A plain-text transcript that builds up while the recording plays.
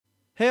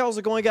Hey, how's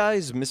it going,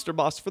 guys? Mr.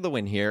 Boss for the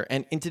win here,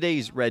 and in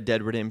today's Red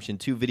Dead Redemption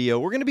 2 video,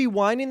 we're going to be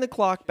winding the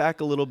clock back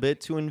a little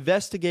bit to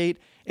investigate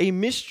a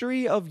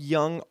mystery of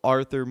young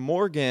Arthur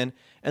Morgan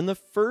and the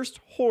first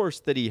horse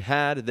that he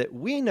had that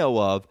we know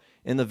of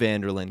in the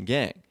Vanderlyn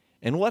gang,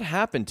 and what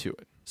happened to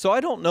it. So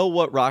I don't know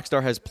what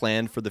Rockstar has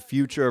planned for the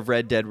future of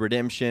Red Dead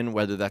Redemption,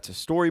 whether that's a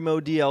story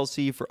mode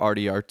DLC for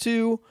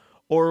RDR2,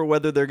 or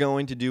whether they're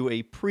going to do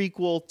a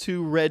prequel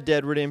to Red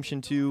Dead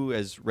Redemption 2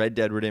 as Red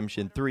Dead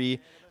Redemption 3,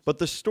 but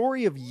the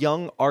story of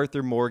young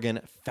Arthur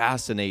Morgan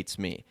fascinates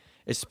me,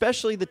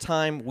 especially the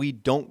time we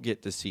don't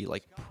get to see,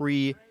 like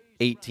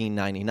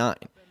pre-1899.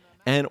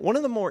 And one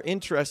of the more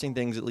interesting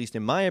things, at least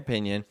in my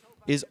opinion,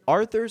 is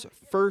Arthur's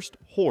first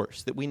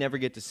horse that we never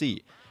get to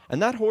see.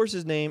 And that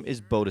horse's name is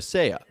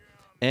Boadicea.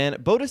 And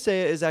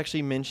Boadicea is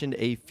actually mentioned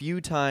a few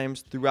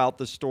times throughout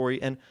the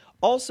story and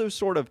also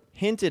sort of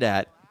hinted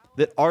at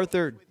that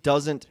Arthur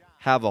doesn't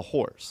have a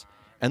horse.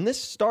 And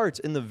this starts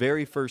in the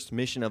very first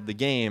mission of the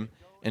game.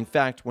 In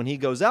fact, when he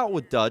goes out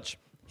with Dutch,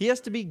 he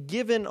has to be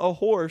given a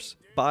horse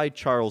by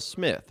Charles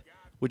Smith,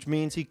 which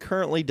means he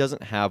currently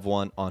doesn't have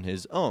one on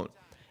his own.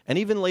 And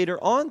even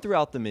later on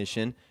throughout the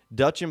mission,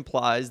 Dutch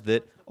implies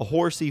that a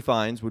horse he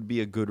finds would be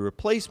a good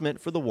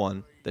replacement for the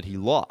one that he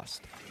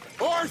lost.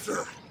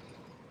 Arthur!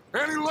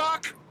 Any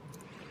luck?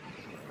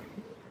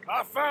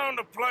 I found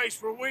a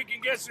place where we can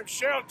get some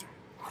shelter.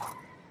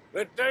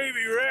 Let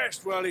Davy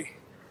rest while he...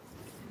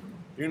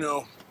 You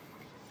know...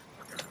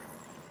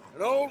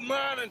 An old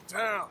mining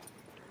town.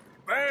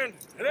 Abandoned.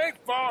 It ain't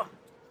far.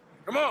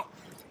 Come on.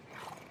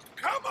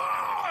 Come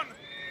on!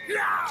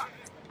 Yeah!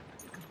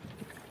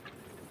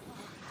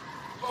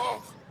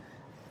 Oh.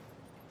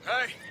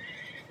 Hey,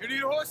 you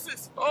need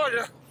horses? Oh,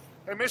 yeah.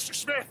 Hey, Mr.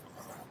 Smith,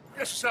 get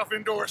yourself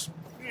indoors.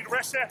 You need to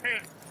rest that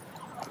hand.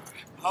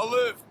 I'll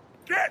live.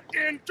 Get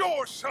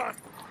indoors, son.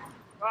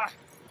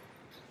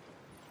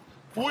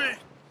 We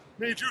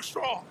need you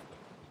strong.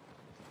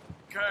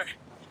 Okay.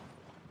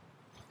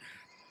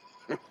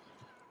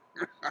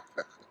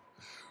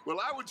 Well,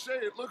 I would say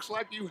it looks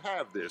like you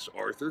have this,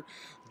 Arthur.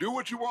 Do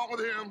what you want with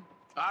him.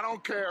 I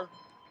don't care.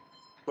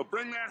 But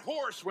bring that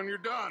horse when you're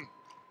done.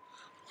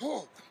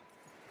 Oh.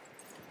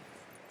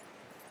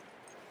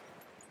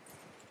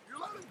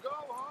 You let him go,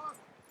 huh?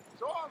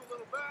 Saw the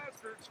little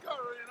bastard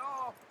scurrying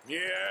off.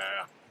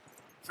 Yeah.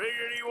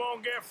 Figured he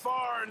won't get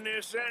far in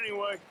this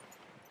anyway.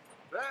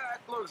 That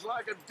looks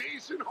like a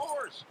decent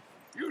horse.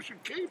 You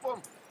should keep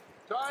him.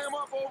 Tie him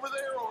up over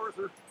there,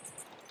 Arthur.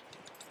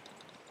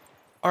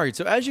 All right,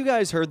 so as you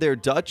guys heard there,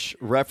 Dutch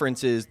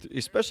references,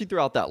 especially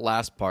throughout that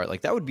last part,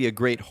 like that would be a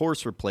great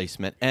horse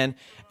replacement. And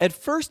at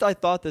first I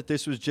thought that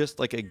this was just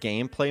like a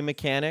gameplay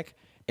mechanic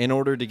in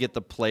order to get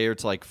the player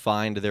to like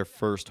find their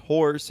first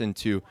horse and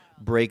to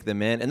break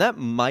them in. And that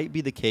might be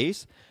the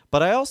case,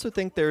 but I also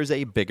think there is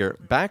a bigger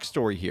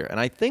backstory here. And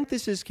I think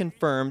this is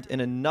confirmed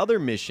in another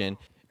mission.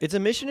 It's a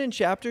mission in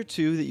Chapter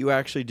 2 that you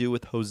actually do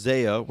with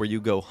Hosea, where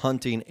you go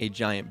hunting a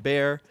giant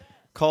bear,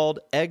 called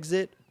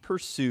Exit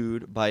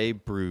Pursued by a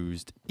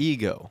Bruised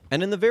Ego.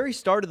 And in the very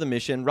start of the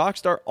mission,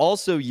 Rockstar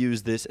also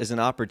used this as an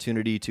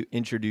opportunity to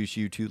introduce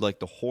you to like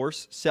the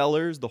horse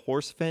sellers, the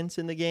horse fence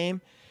in the game.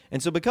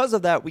 And so because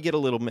of that, we get a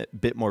little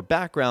bit more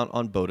background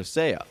on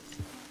Boadicea.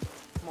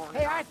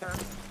 Hey, Arthur.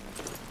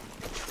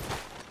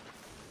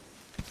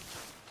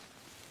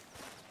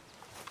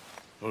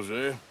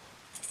 Hosea,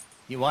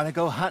 You want to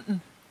go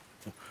hunting?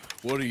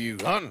 what are you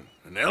hunting?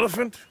 An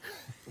elephant?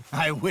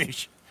 I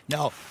wish.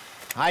 No,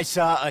 I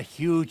saw a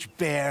huge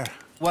bear.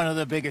 One of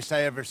the biggest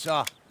I ever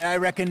saw. I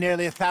reckon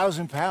nearly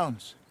 1,000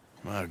 pounds.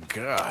 My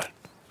God.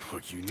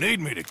 But you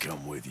need me to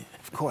come with you.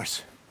 Of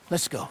course.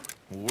 Let's go.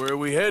 Where are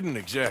we heading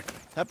exactly?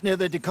 Up near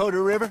the Dakota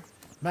River.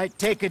 Might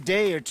take a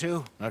day or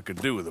two. I could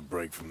do with a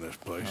break from this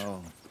place.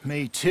 Oh,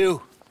 me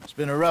too. It's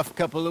been a rough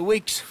couple of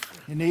weeks.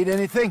 You need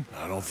anything?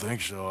 I don't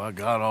think so. I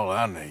got all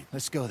I need.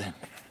 Let's go then.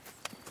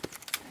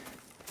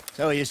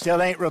 So you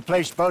still ain't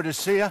replaced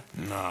Boadicea?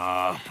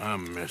 Nah, I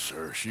miss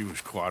her. She was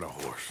quite a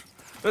horse.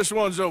 This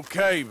one's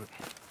okay, but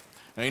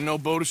ain't no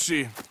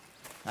Boadicea.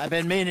 I've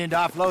been meaning to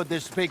offload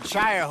this big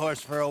Shire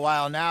horse for a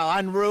while now.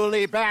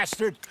 Unruly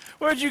bastard.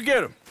 Where'd you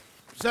get him?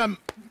 Some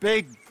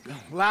big,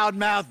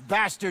 loudmouth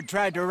bastard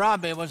tried to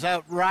rob me and was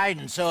out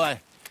riding, so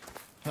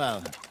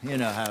well, you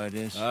know how it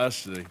is. I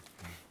see.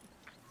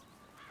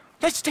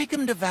 Let's take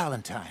him to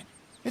Valentine.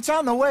 It's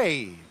on the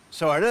way,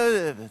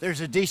 sorta.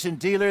 There's a decent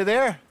dealer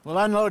there. We'll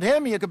unload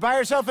him, you could buy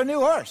yourself a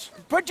new horse.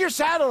 Put your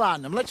saddle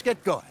on him, let's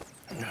get going.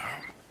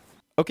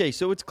 Okay,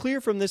 so it's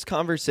clear from this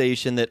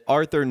conversation that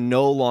Arthur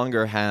no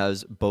longer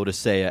has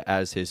Boadicea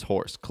as his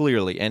horse,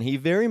 clearly, and he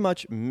very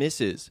much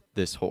misses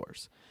this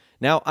horse.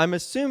 Now, I'm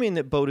assuming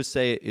that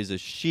Boadicea is a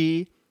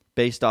she,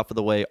 based off of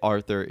the way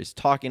Arthur is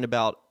talking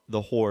about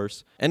the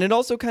horse, and it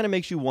also kind of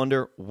makes you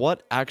wonder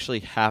what actually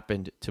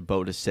happened to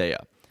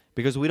Boadicea,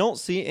 because we don't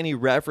see any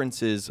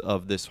references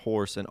of this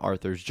horse in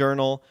Arthur's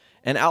journal,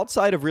 and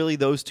outside of really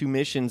those two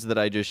missions that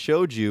I just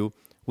showed you,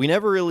 we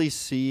never really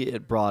see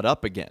it brought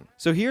up again.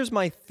 So here's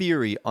my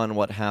theory on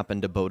what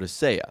happened to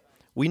Boadicea.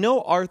 we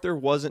know Arthur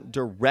wasn't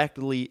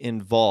directly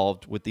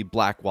involved with the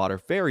Blackwater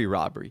ferry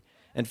robbery.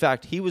 In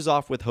fact, he was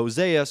off with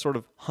Hosea sort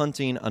of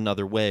hunting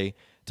another way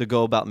to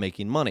go about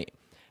making money.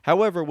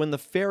 However, when the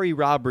ferry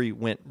robbery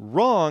went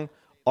wrong,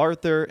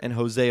 Arthur and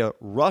Hosea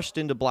rushed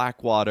into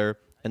Blackwater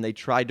and they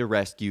tried to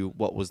rescue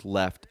what was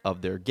left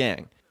of their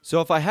gang.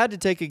 So if I had to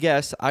take a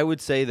guess, I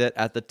would say that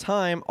at the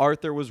time,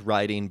 Arthur was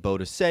riding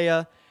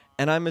Boadicea,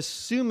 and I'm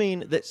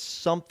assuming that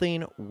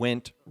something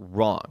went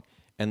wrong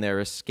and their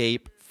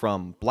escape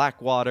from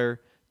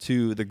Blackwater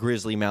to the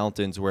Grizzly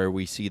Mountains where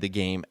we see the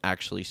game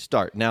actually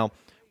start. Now,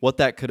 what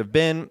that could have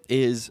been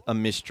is a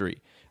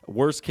mystery.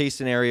 Worst case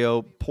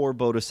scenario, poor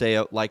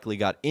Boadicea likely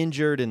got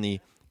injured in the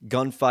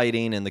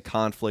gunfighting and the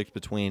conflict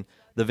between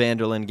the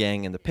Vanderlyn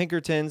gang and the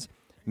Pinkertons.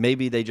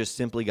 Maybe they just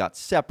simply got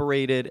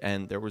separated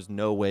and there was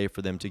no way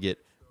for them to get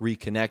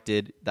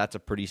reconnected. That's a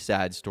pretty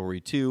sad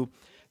story too.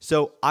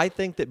 So I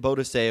think that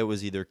Boadicea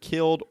was either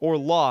killed or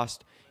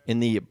lost in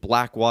the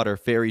Blackwater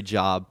ferry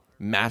job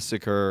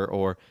massacre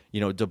or,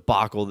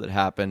 debacle that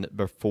happened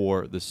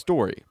before the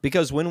story.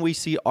 Because when we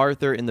see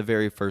Arthur in the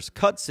very first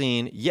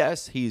cutscene,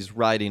 yes, he's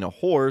riding a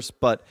horse,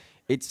 but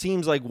it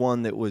seems like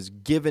one that was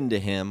given to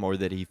him or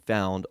that he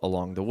found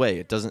along the way.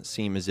 It doesn't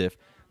seem as if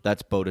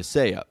that's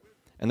Boadicea.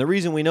 And the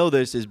reason we know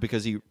this is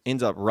because he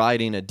ends up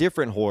riding a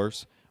different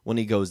horse when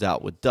he goes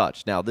out with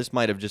Dutch. Now, this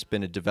might have just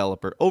been a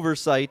developer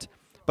oversight,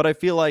 but I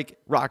feel like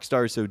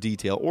Rockstar is so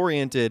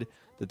detail-oriented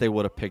that they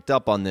would have picked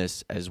up on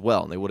this as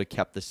well, and they would have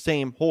kept the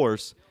same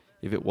horse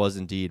if it was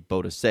indeed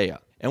Boadicea.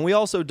 And we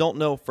also don't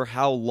know for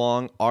how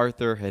long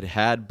Arthur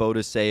had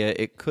Boadicea.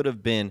 It could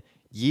have been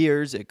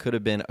years, it could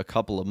have been a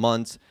couple of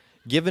months.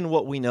 Given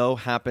what we know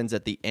happens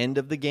at the end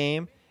of the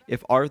game,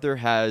 if Arthur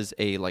has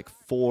a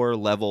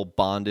 4-level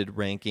bonded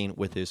ranking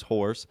with his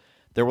horse,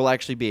 there will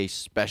actually be a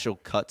special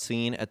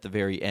cutscene at the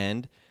very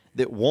end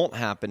that won't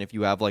happen if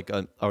you have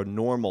a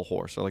normal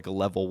horse or a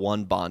level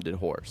 1 bonded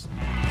horse.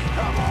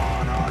 Come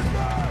on,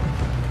 Arthur!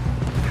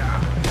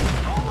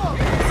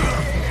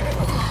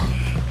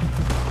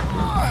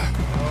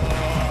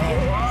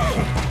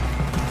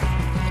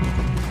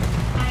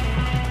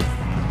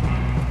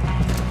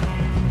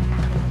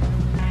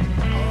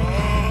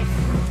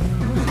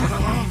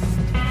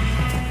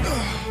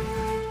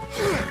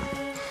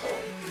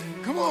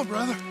 Come on,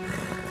 brother.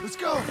 Let's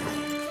go.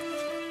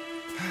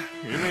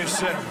 Give me a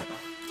second.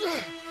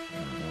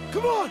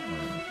 Come on!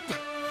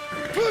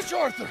 Push,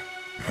 Arthur!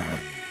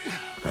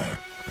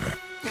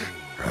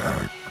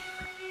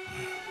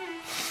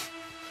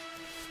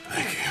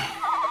 Thank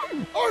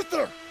you.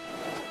 Arthur!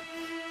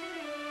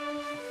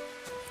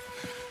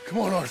 Come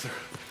on, Arthur.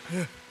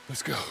 Yeah,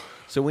 let's go.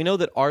 So we know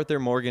that Arthur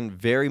Morgan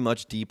very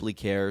much deeply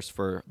cares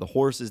for the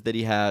horses that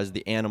he has,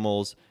 the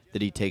animals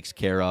that he takes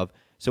care of.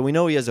 So we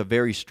know he has a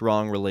very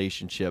strong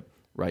relationship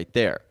right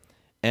there.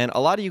 And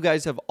a lot of you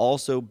guys have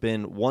also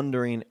been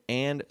wondering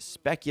and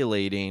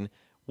speculating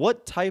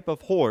what type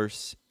of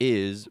horse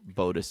is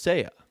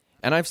Boadicea.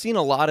 And I've seen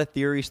a lot of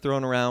theories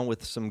thrown around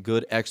with some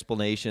good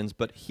explanations,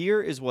 but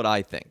here is what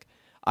I think.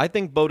 I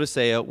think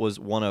Boadicea was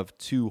one of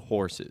 2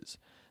 horses.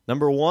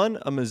 Number 1,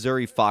 a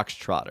Missouri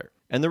Foxtrotter.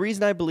 And the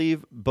reason I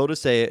believe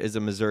Boadicea is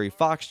a Missouri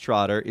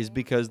Foxtrotter is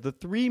because the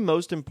 3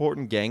 most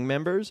important gang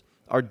members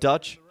are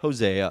Dutch,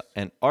 Hosea,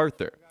 and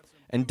Arthur.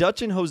 And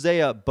Dutch and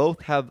Hosea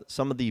both have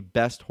some of the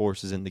best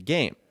horses in the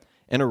game.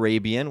 An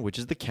Arabian, which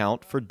is the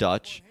Count for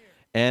Dutch,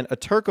 and a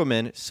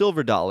Turkoman,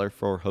 Silver Dollar,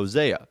 for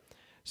Hosea.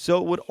 So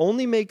it would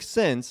only make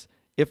sense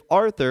if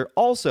Arthur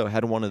also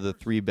had one of the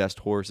 3 best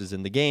horses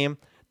in the game,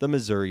 the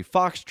Missouri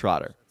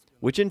Foxtrotter,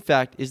 which in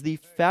fact is the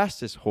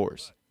fastest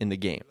horse in the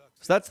game.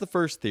 So that's the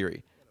first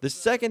theory. The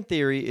second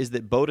theory is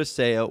that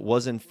Boadicea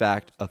was in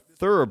fact a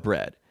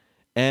thoroughbred.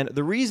 And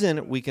the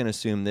reason we can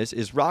assume this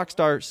is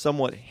Rockstar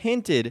somewhat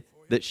hinted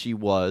that she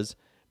was,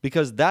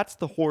 because that's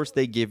the horse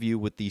they give you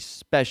with the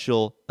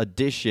special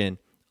edition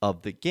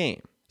of the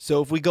game.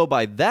 So if we go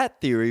by that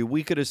theory,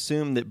 we could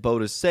assume that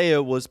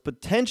Boadicea was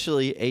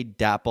potentially a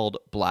dappled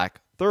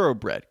black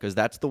thoroughbred, because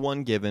that's the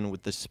one given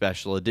with the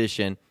special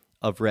edition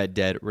of Red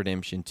Dead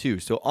Redemption 2.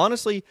 So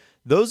honestly,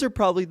 those are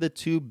probably the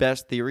 2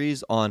 best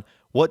theories on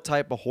what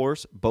type of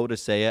horse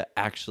Boadicea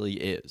actually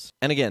is.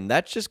 And again,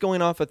 that's just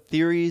going off of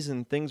theories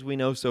and things we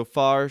know so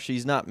far.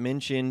 She's not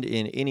mentioned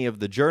in any of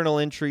the journal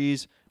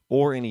entries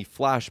or any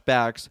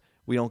flashbacks.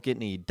 We don't get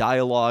any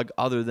dialogue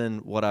other than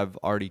what I've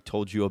already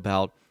told you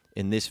about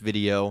in this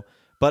video.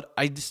 But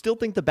I still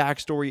think the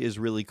backstory is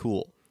really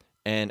cool.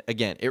 And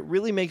again, it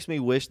really makes me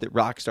wish that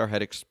Rockstar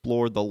had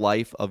explored the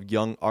life of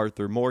young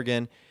Arthur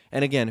Morgan.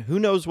 And again, who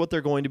knows what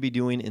they're going to be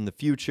doing in the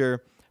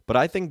future. But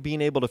I think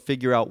being able to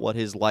figure out what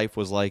his life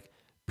was like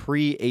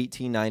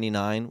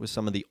pre-1899 with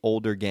some of the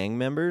older gang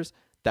members,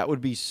 that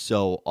would be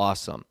so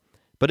awesome.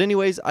 But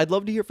anyways, I'd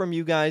love to hear from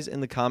you guys in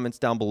the comments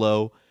down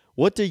below.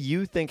 What do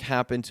you think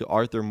happened to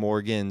Arthur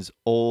Morgan's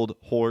old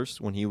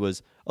horse when he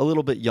was a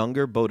little bit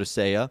younger,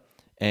 Boadicea?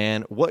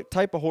 And what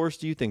type of horse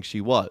do you think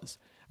she was?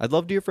 I'd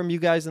love to hear from you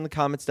guys in the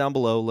comments down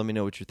below. Let me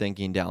know what you're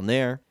thinking down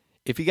there.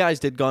 If you guys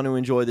did go to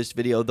enjoy this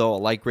video, though, a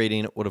like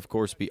rating would of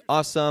course be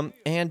awesome.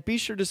 And be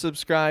sure to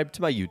subscribe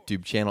to my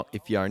YouTube channel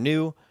if you are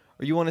new,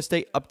 or you want to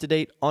stay up to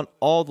date on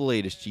all the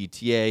latest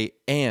GTA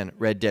and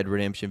Red Dead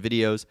Redemption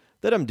videos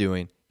that I'm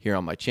doing here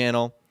on my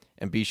channel.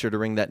 And be sure to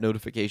ring that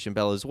notification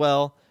bell as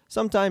well.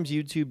 Sometimes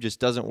YouTube just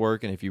doesn't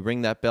work, and if you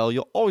ring that bell,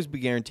 you'll always be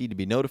guaranteed to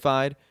be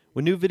notified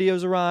when new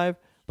videos arrive.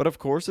 But of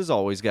course, as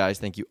always, guys,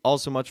 thank you all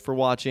so much for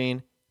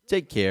watching.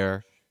 Take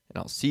care, and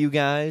I'll see you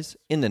guys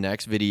in the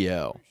next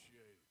video.